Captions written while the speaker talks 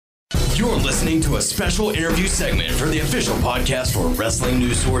You're listening to a special interview segment for the official podcast for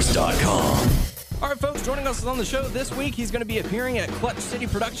WrestlingNewsSource.com. All right, folks, joining us on the show this week, he's going to be appearing at Clutch City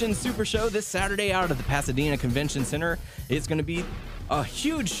Productions Super Show this Saturday out at the Pasadena Convention Center. It's going to be a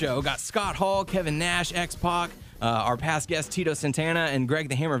huge show. Got Scott Hall, Kevin Nash, X-Pac, our past guest Tito Santana, and Greg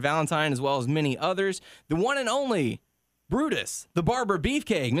the Hammer Valentine, as well as many others. The one and only Brutus The Barber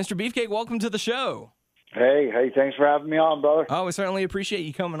Beefcake. Mr. Beefcake, welcome to the show. Hey, thanks for having me on, brother. Oh, we certainly appreciate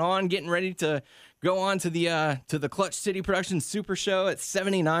you coming on, getting ready to go on to the Clutch City Productions Super Show at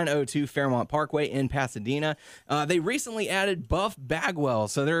 7902 Fairmont Parkway in Pasadena. They recently added Buff Bagwell,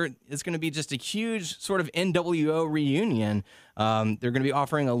 so it's going to be just a huge sort of NWO reunion. They're going to be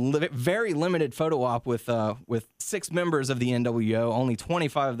offering a very limited photo op with 6 members of the NWO, only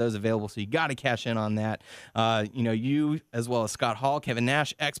 25 of those available, so you got to cash in on that. You as well as Scott Hall, Kevin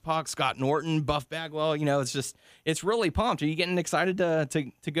Nash, X-Pac, Scott Norton, Buff Bagwell. It's really pumped. Are you getting excited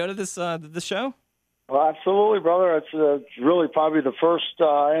to go to this show? Well, absolutely, brother. It's really probably the first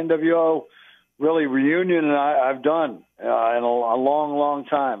NWO really reunion I've done in a long, long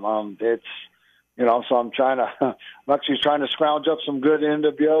time. So I'm actually trying to scrounge up some good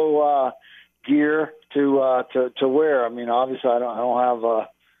NWO gear to wear. I mean, obviously I don't have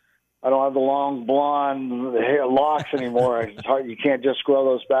the long blonde hair locks anymore. It's hard. You can't just grow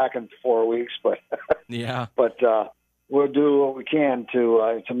those back in 4 weeks, but yeah. But we'll do what we can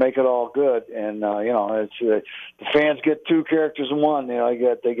to make it all good. And it's the fans get 2 characters in one. They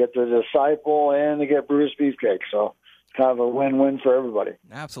get the Disciple and they get Brutus Beefcake. So it's kind of a win-win for everybody.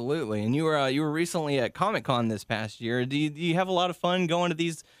 Absolutely. And you were recently at Comic-Con this past year. Do you have a lot of fun going to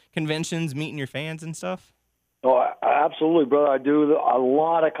these conventions, meeting your fans and stuff? Oh, absolutely, brother. I do a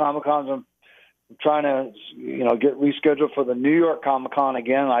lot of Comic-Cons. I'm trying to, get rescheduled for the New York Comic-Con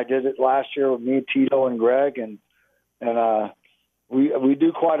again. I did it last year with me, Tito, and Greg, and we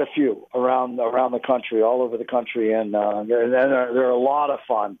do quite a few around the country, all over the country, and they're a lot of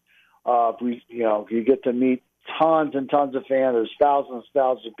fun. You get to meet tons and tons of fans. There's thousands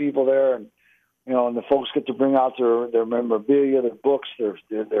of people there, and the folks get to bring out their memorabilia, their books, their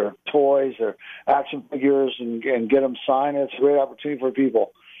toys, their action figures, and get them signed. It's a great opportunity for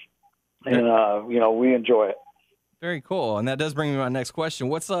people, and we enjoy it. Very cool. And that does bring me to my next question.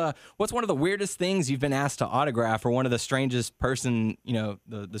 What's one of the weirdest things you've been asked to autograph, or one of the strangest person,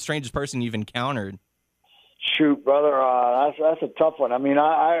 the strangest person you've encountered? Shoot, brother, that's a tough one. I mean,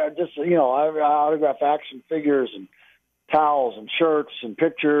 I just, I autograph action figures and towels and shirts and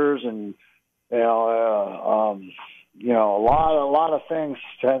pictures and, a lot of things.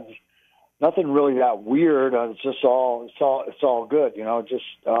 Nothing really that weird. It's just all good.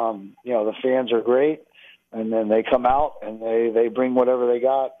 The fans are great. And then they come out and they bring whatever they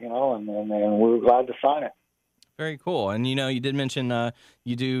got, and we're glad to sign it. Very cool. And, you did mention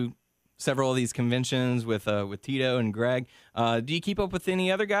you do several of these conventions with Tito and Greg. Do you keep up with any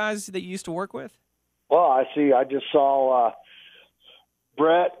other guys that you used to work with? Well, I just saw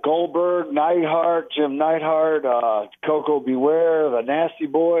Brett Goldberg, Neidhart, Jim Neidhart, Coco Beware, the Nasty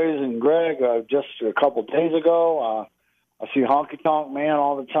Boys, and Greg just a couple days ago. I see Honky Tonk Man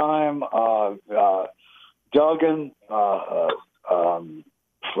all the time. Duggan, let's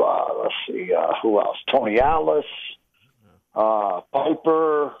see, who else? Tony Atlas,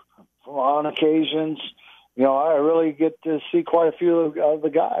 Piper on occasions. I really get to see quite a few of the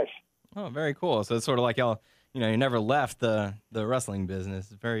guys. Oh, very cool. So it's sort of like y'all, you never left the wrestling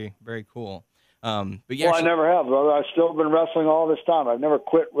business. It's very, very cool. But yeah, I never have, brother. I've still been wrestling all this time. I've never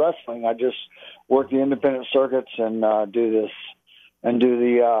quit wrestling. I just work the independent circuits and do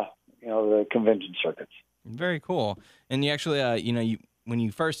the convention circuits. Very cool. And you actually, when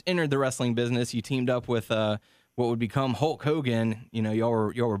you first entered the wrestling business, you teamed up with what would become Hulk Hogan.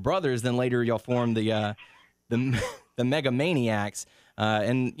 Y'all were brothers. Then later, y'all formed the Mega Maniacs.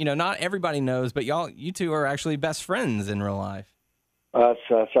 And not everybody knows, but you two are actually best friends in real life. That's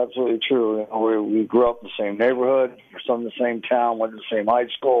absolutely true. We grew up in the same neighborhood, from the same town, went to the same high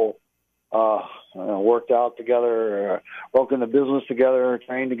school, worked out together, broke into business together,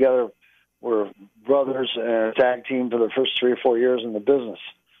 trained together. We're brothers and a tag team for the first 3 or 4 years in the business,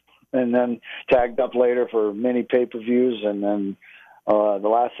 and then tagged up later for many pay-per-views. And then the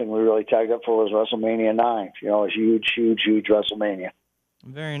last thing we really tagged up for was WrestleMania 9. A huge WrestleMania.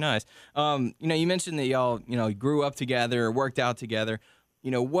 Very nice. You mentioned that y'all, grew up together, worked out together.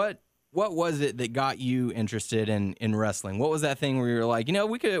 What was it that got you interested in wrestling? What was that thing where you were like,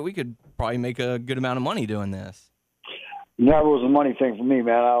 we could probably make a good amount of money doing this? Never was a money thing for me,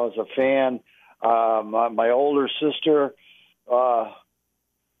 man. I was a fan. My older sister,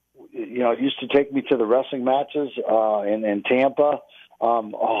 used to take me to the wrestling matches in Tampa.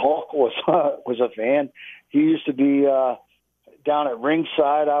 Hulk was a fan. He used to be down at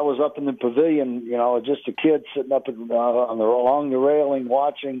ringside. I was up in the pavilion, just a kid sitting up along the railing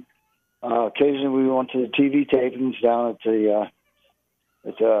watching. Occasionally we went to the TV tapings down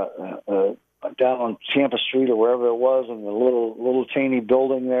down on Champa Street or wherever it was, in the little teeny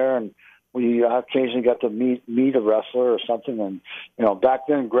building there, and we occasionally got to meet a wrestler or something. And back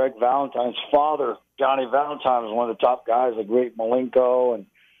then, Greg Valentine's father, Johnny Valentine, was one of the top guys, the great Malenko and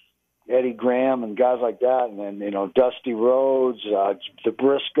Eddie Graham and guys like that. And then Dusty Rhodes, the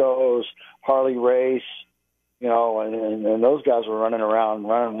Briscoes, Harley Race, and those guys were running around,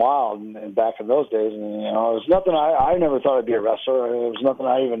 running wild, and back in those days. And it was nothing. I never thought I'd be a wrestler. It was nothing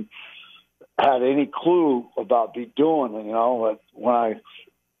I even had any clue about doing. But when I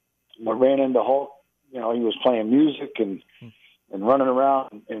ran into Hulk, he was playing music and running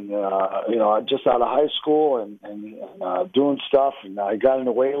around, and just out of high school and doing stuff, and I got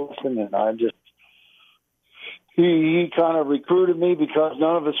into weightlifting, and he kind of recruited me because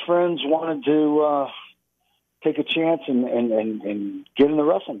none of his friends wanted to take a chance and get in the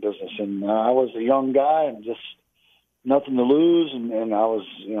wrestling business, and I was a young guy and just nothing to lose, and I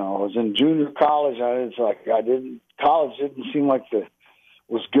was in junior college. College didn't seem like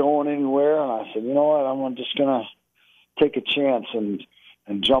was going anywhere, and I said, you know what, I'm just gonna take a chance and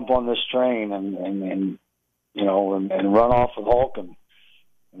jump on this train and run off with Hulk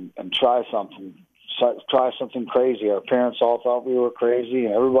and try something crazy. Our parents all thought we were crazy,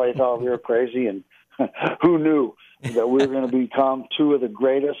 and everybody thought we were crazy, and who knew that we were going to become two of the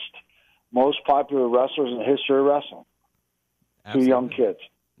greatest, most popular wrestlers in the history of wrestling. Absolutely. Two young kids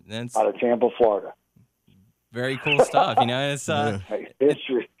out of Tampa, Florida. Very cool stuff. It's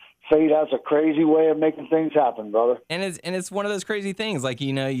history. Fate has a crazy way of making things happen, brother. And it's one of those crazy things. Like,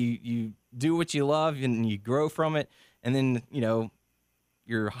 you do what you love and you grow from it, and then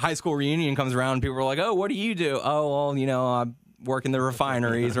your high school reunion comes around and people are like, "Oh, what do you do?" "Oh, well, I work in the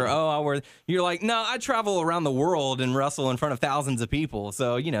refineries," or "Oh, I work." You're like, "No, I travel around the world and wrestle in front of thousands of people,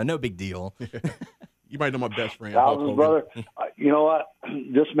 so no big deal." You might know my best friend. Thousands, brother. You know what?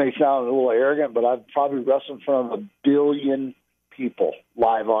 This may sound a little arrogant, but I've probably wrestled in front of 1 billion people,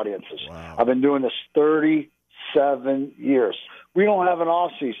 live audiences. Wow. I've been doing this 37 years. We don't have an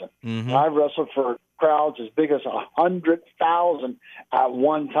off season. Mm-hmm. I've wrestled for crowds as big as 100,000 at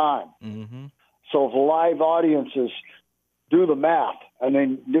one time. Mm-hmm. So if live audiences, do the math.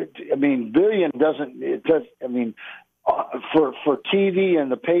 Billion doesn't. It does. For TV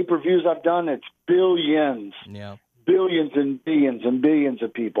and the pay-per-views I've done, it's billions. Yeah. Billions and billions and billions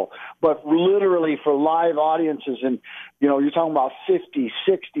of people. But literally for live audiences, and you're talking about 50,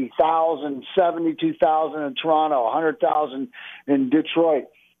 60,000, 72,000 in Toronto, 100,000 in Detroit,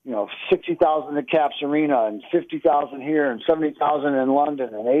 60,000 in Caps Arena, and 50,000 here, and 70,000 in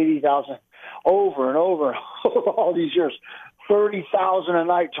London, and 80,000 over and over all these years. 30,000 a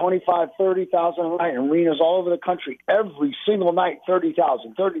night, 25, 30,000 a night, arenas all over the country, every single night,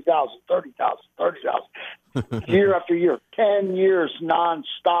 30,000, 30,000, 30,000, 30,000, year after year, 10 years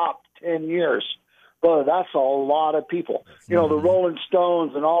nonstop, 10 years. Brother, that's a lot of people. The Rolling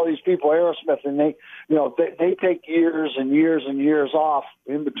Stones and all these people, Aerosmith, and they take years and years and years off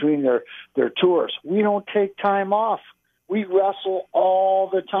in between their tours. We don't take time off. We wrestle all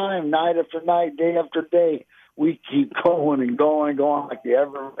the time, night after night, day after day. We keep going and going and going like the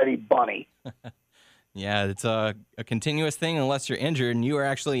ever-ready bunny. Yeah, it's a continuous thing unless you're injured. And you were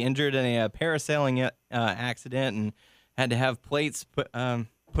actually injured in a parasailing accident and had to have plates put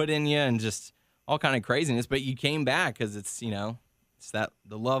in you and just all kind of craziness. But you came back because it's the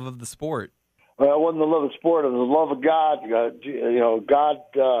love of the sport. Well, it wasn't the love of the sport. It was the love of God.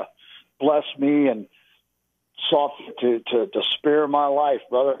 God blessed me and saw to spare my life,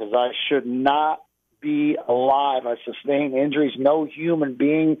 brother, because I should not be alive. I sustained injuries no human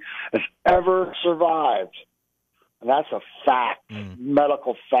being has ever survived. And that's a fact,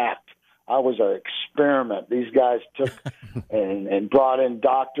 medical fact. I was an experiment. These guys took and brought in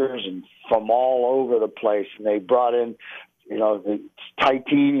doctors and from all over the place, and they brought in the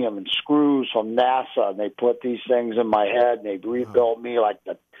titanium and screws from NASA, and they put these things in my head, and they rebuilt me like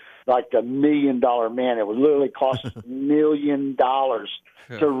the $1 million man. It would literally cost $1 million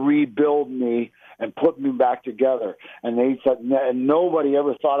to rebuild me and put me back together. And and nobody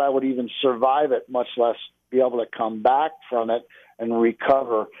ever thought I would even survive it, much less be able to come back from it and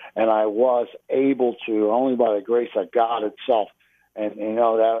recover. And I was able to, only by the grace of God itself. And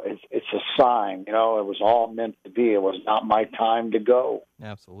that it's a sign. It was all meant to be. It was not my time to go.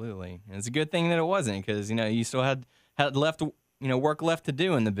 Absolutely, and it's a good thing that it wasn't, because you still had left work left to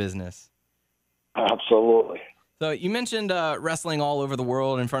do in the business. Absolutely. So you mentioned wrestling all over the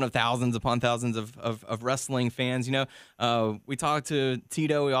world in front of thousands upon thousands of wrestling fans. We talked to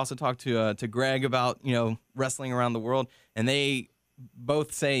Tito. We also talked to Greg about, wrestling around the world. And they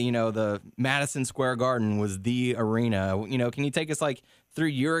both say, the Madison Square Garden was the arena. Can you take us through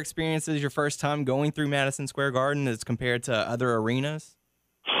your experiences, your first time going through Madison Square Garden as compared to other arenas?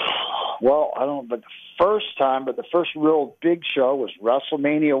 Well, I don't, but the first real big show was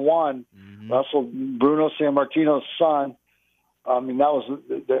WrestleMania 1. Mm-hmm. Bruno Sammartino's son. I mean, that was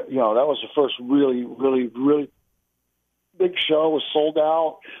that was the first really, really, really big show. It was sold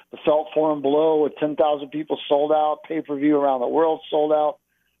out. The Felt Forum below with 10,000 people sold out. Pay-per-view around the world sold out.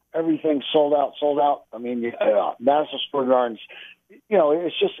 Everything sold out. I mean, Madison Square Garden's,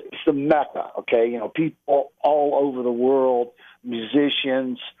 it's the Mecca, okay? People all over the world,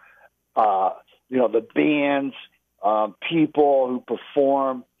 musicians, the bands, people who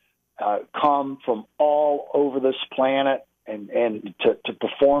perform, come from all over this planet, and to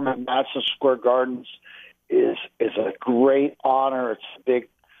perform at Madison Square Gardens is a great honor. It's a big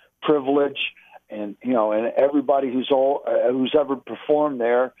privilege, and and everybody who's ever performed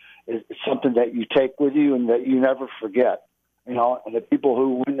there is something that you take with you and that you never forget. And the people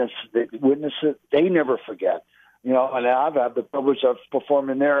who witness it, they never forget. And I've had the privilege of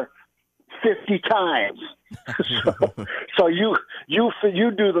performing there 50 times. so you do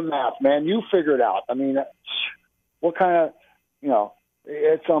the math, man. You figure it out. I mean, what kind of,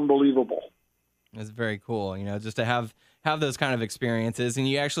 it's unbelievable. It's very cool, just to have those kind of experiences. And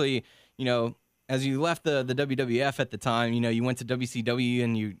you actually, as you left the WWF at the time, you went to WCW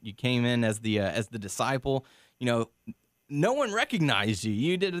and you came in as the disciple. No one recognized you.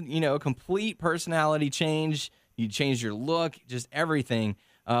 You did, a complete personality change. You changed your look, just everything.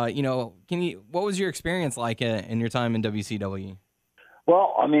 What was your experience like in your time in WCW?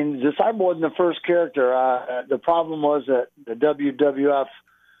 Well, I mean, Disciple wasn't the first character. The problem was that the WWF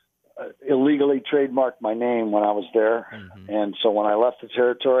illegally trademarked my name when I was there. Mm-hmm. And so when I left the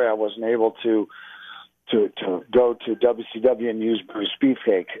territory, I wasn't able to go to WCW and use Brutus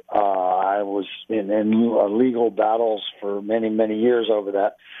Beefcake. I was in legal battles for many, many years over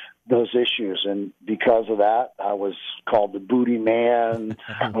those issues, and because of that, I was called the Booty Man.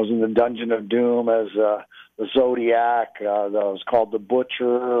 I was in the Dungeon of Doom as the Zodiac. I was called the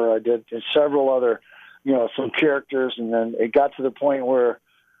Butcher. I did several other, some characters, and then it got to the point where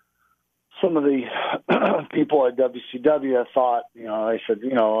some of the people at WCW thought, they said,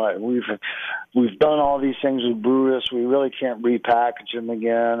 we've done all these things with Brutus. We really can't repackage him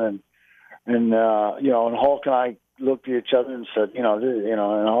again, and Hulk and I looked at each other and said,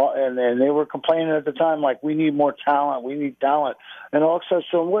 and they were complaining at the time, like, we need more talent. We need talent. And Hulk says,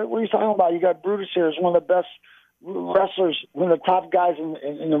 so what are you talking about? You got Brutus here as one of the best wrestlers, one of the top guys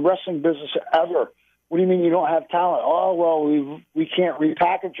in the wrestling business ever. What do you mean you don't have talent? Oh, well, we can't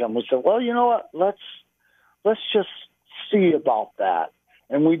repackage him. We said, well, you know what? Let's just see about that.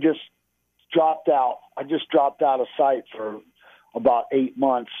 And we just dropped out. I just dropped out of sight for about 8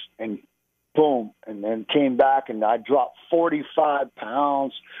 months, and boom, and then came back, and I dropped 45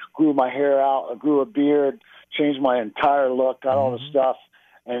 pounds, grew my hair out, I grew a beard, changed my entire look, got all the stuff,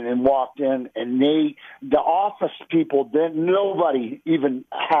 and then walked in, and the office people, nobody even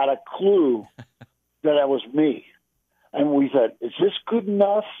had a clue that that was me. And we said, is this good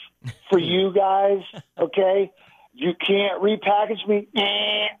enough for you guys? Okay, you can't repackage me?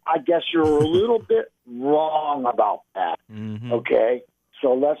 I guess you're a little bit wrong about that, okay?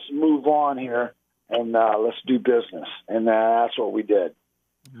 So let's move on here, and let's do business. And that's what we did.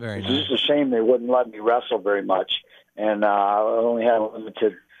 Very nice. It's just a shame they wouldn't let me wrestle very much, and I only had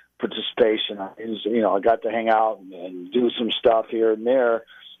limited participation. I got to hang out and do some stuff here and there,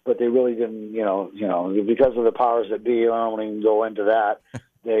 but they really didn't, because of the powers that be. I don't even go into that.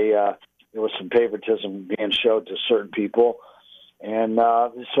 There was some favoritism being showed to certain people, and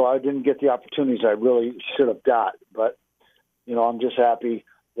so I didn't get the opportunities I really should have got. But I'm just happy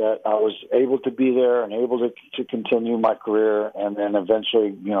that I was able to be there and able to continue my career. And then eventually,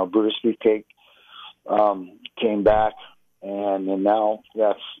 Brutus Beefcake came back, and now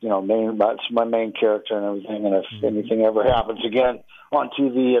that's my main character and everything. And if anything ever happens again on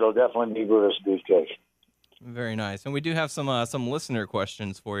TV, it'll definitely be Brutus Beefcake. Very nice. And we do have some listener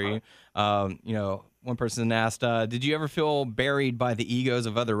questions for you. One person asked, did you ever feel buried by the egos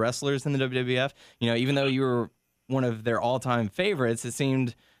of other wrestlers in the WWF? Even though you were one of their all-time favorites, it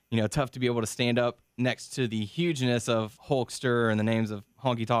seemed, tough to be able to stand up next to the hugeness of Hulkster and the names of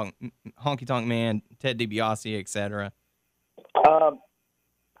Honky Tonk Man, Ted DiBiase, etc. No,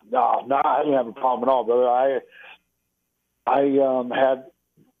 I didn't have a problem at all, brother. I had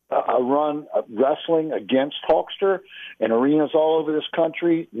run wrestling against Hulkster in arenas all over this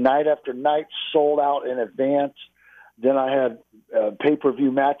country, night after night, sold out in advance. Then I had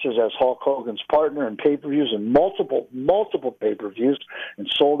pay-per-view matches as Hulk Hogan's partner and pay-per-views and multiple pay-per-views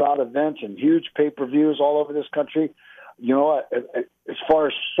and sold-out events and huge pay-per-views all over this country. You know what? As far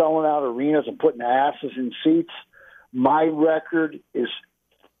as selling out arenas and putting asses in seats, my record is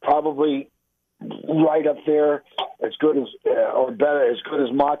probably right up there, as good as or better, as good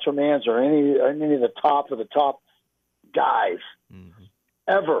as Macho Man's or any of the top guys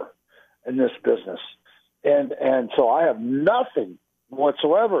ever in this business. And so I have nothing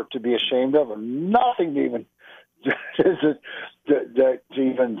whatsoever to be ashamed of, or nothing to even to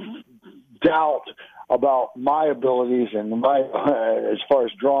even doubt about my abilities and my as far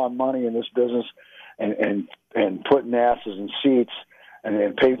as drawing money in this business and putting asses in seats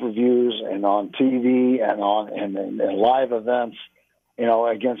and pay-per-views and on TV and live events, you know,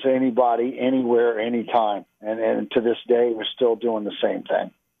 against anybody, anywhere, anytime. And to this day, we're still doing the same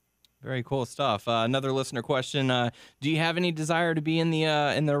thing. Very cool stuff. Another listener question: do you have any desire to be in the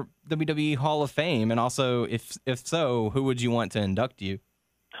WWE Hall of Fame? And also, if so, who would you want to induct you?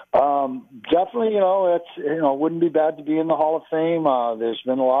 Definitely, it wouldn't be bad to be in the Hall of Fame. There's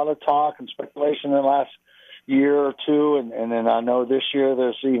been a lot of talk and speculation in the last year or two, and then I know this year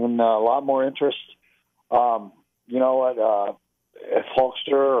there's even a lot more interest. If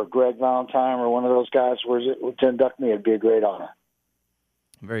Hulkster or Greg Valentine or one of those guys were to induct me, it'd be a great honor.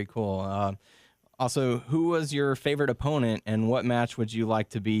 Very cool. Also, who was your favorite opponent, and what match would you like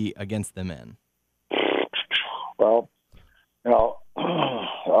to be against them in? Well,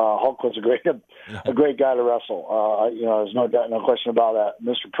 Hulk was a great guy to wrestle. There's no question about that.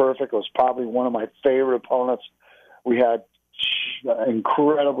 Mr. Perfect was probably one of my favorite opponents. We had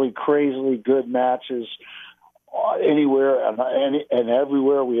incredibly, crazily good matches anywhere and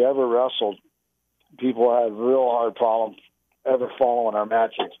everywhere we ever wrestled. People had real hard problems ever following our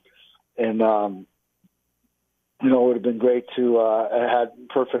matches, and it would have been great to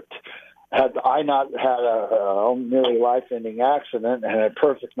had I not had a nearly life-ending accident and had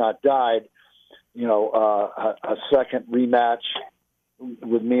Perfect not died, a second rematch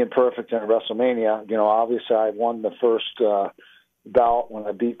with me and Perfect in WrestleMania. Obviously I won the first bout when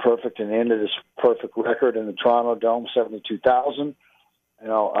I beat Perfect and ended his perfect record in the Toronto Dome, 72,000. A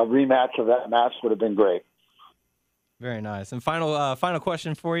rematch of that match would have been great. Very nice. And final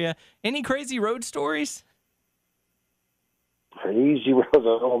question for you: any crazy road stories? Crazy roads.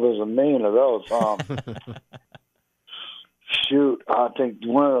 There's a million of those. Shoot, I think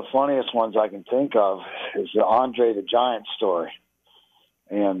one of the funniest ones I can think of is the Andre the Giant story.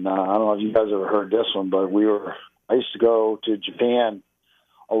 And I don't know if you guys ever heard this one, but I used to go to Japan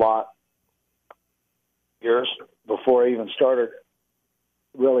a lot years before I even started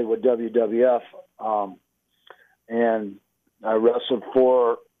really with WWF. And I wrestled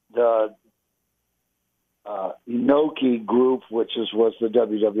for the Inoki group, which was the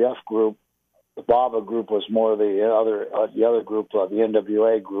WWF group. The Barber group was more the other group, the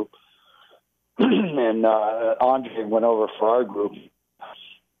NWA group. And Andre went over for our group.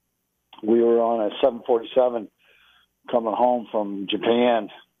 We were on a 747 coming home from Japan,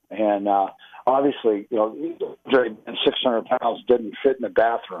 and obviously, Andre, 600 pounds, didn't fit in the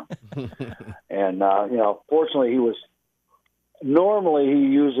bathroom. And fortunately, normally he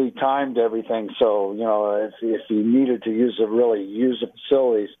usually timed everything, so if he needed to use the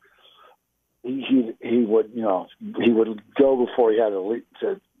facilities, he would go before he had to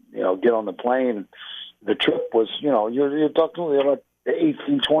get on the plane. The trip was you're talking about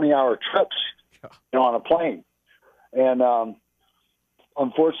 18-20 hour trips on a plane, and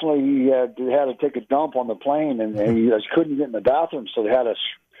unfortunately he had to take a dump on the plane, and he just couldn't get in the bathroom, so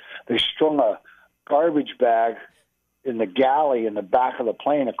they strung a garbage bag in the galley in the back of the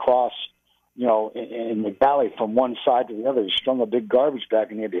plane across, in the galley from one side to the other. He strung a big garbage bag,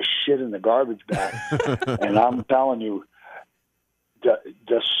 and he had to shit in the garbage bag. And I'm telling you,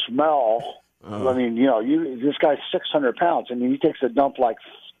 the smell. I mean, this guy's 600 pounds. I mean, he takes a dump like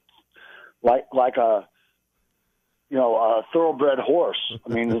a thoroughbred horse. I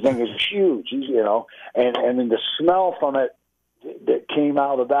mean, the thing is huge, and then the smell from it that came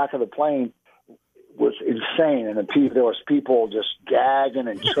out of the back of the plane was insane. And there was people just gagging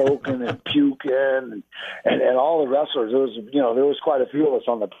and choking and puking, and all the wrestlers. There was quite a few of us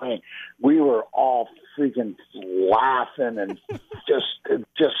on the plane. We were all freaking laughing and just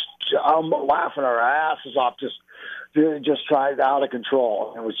laughing our asses off. Just tried out of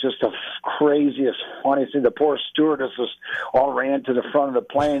control. It was just the craziest, funniest thing. The poor stewardesses all ran to the front of the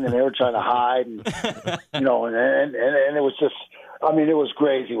plane, and they were trying to hide, and and it was just I mean, it was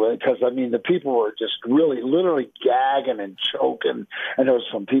crazy because, I mean, the people were just really literally gagging and choking. And there was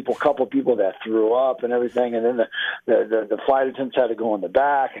a couple people that threw up and everything. And then the flight attendants had to go in the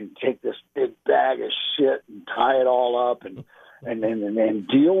back and take this big bag of shit and tie it all up and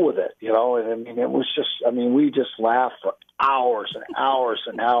deal with it, you know. And I mean, it was just, I mean, we just laughed for hours and hours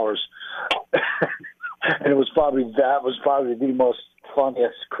and hours. And that was probably the most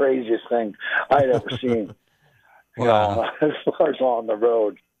funniest, craziest thing I'd ever seen. Wow. As far as on the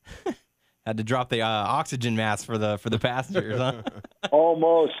road. Had to drop the oxygen mask for the passengers, huh?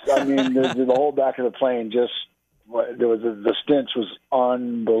 Almost. I mean, the whole back of the plane the stench was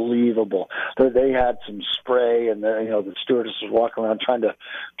unbelievable. They had some spray, and the stewardess was walking around trying to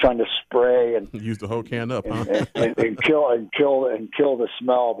spray and use the whole can up, huh? and kill the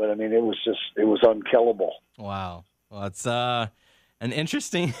smell. But I mean, it was unkillable. Wow. Well, it's definitely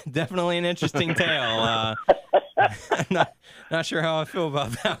an interesting tale. Not sure how I feel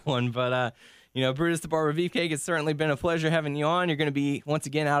about that one, but Brutus the Barber Beefcake, it's certainly been a pleasure having you on. You're going to be once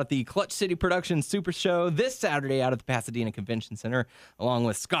again out at the Clutch City Productions Super Show this Saturday out at the Pasadena Convention Center, along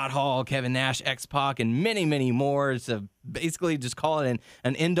with Scott Hall, Kevin Nash, X-Pac, and many, many more. So basically, just call it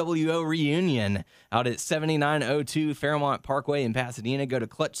an NWO reunion out at 7902 Fairmont Parkway in Pasadena. Go to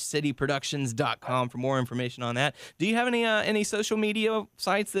clutchcityproductions.com for more information on that. Do you have any social media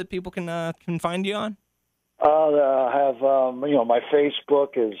sites that people can find you on? I have my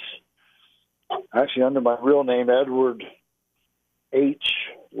Facebook is actually under my real name, Edward H.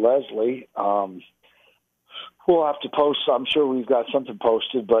 Leslie. We'll have to post. I'm sure we've got something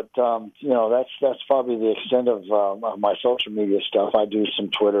posted, but that's probably the extent of my social media stuff. I do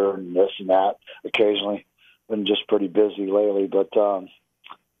some Twitter and this and that occasionally. Been just pretty busy lately, but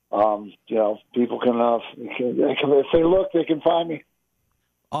people can if they look, they can find me.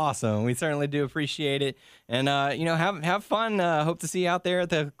 Awesome. We certainly do appreciate it. And, have fun. Hope to see you out there at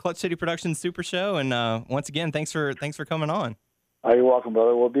the Clutch City Productions Super Show. And once again, thanks for coming on. You're welcome,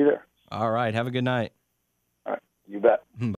 brother. We'll be there. All right. Have a good night. All right. You bet.